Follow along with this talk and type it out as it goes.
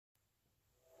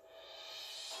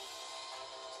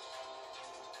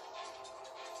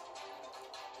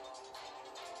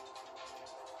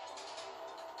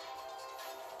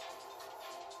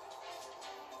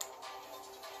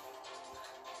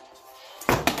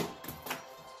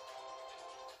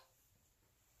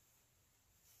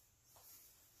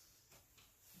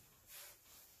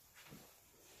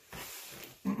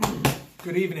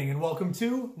Good evening and welcome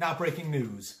to Not Breaking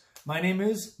News. My name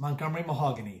is Montgomery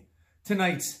Mahogany.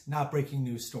 Tonight's Not Breaking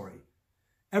News story.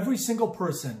 Every single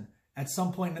person at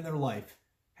some point in their life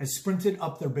has sprinted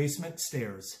up their basement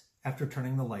stairs after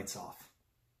turning the lights off.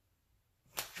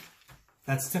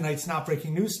 That's tonight's Not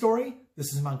Breaking News story.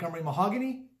 This is Montgomery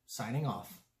Mahogany signing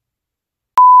off.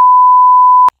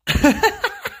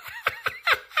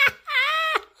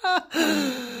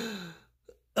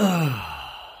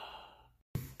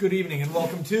 Good evening and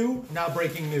welcome to Not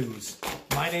Breaking News.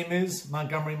 My name is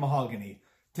Montgomery Mahogany.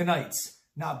 Tonight's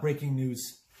Not Breaking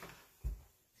News.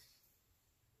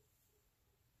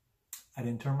 I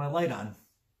didn't turn my light on,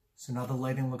 so now the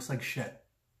lighting looks like shit.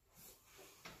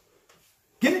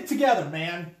 Get it together,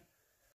 man!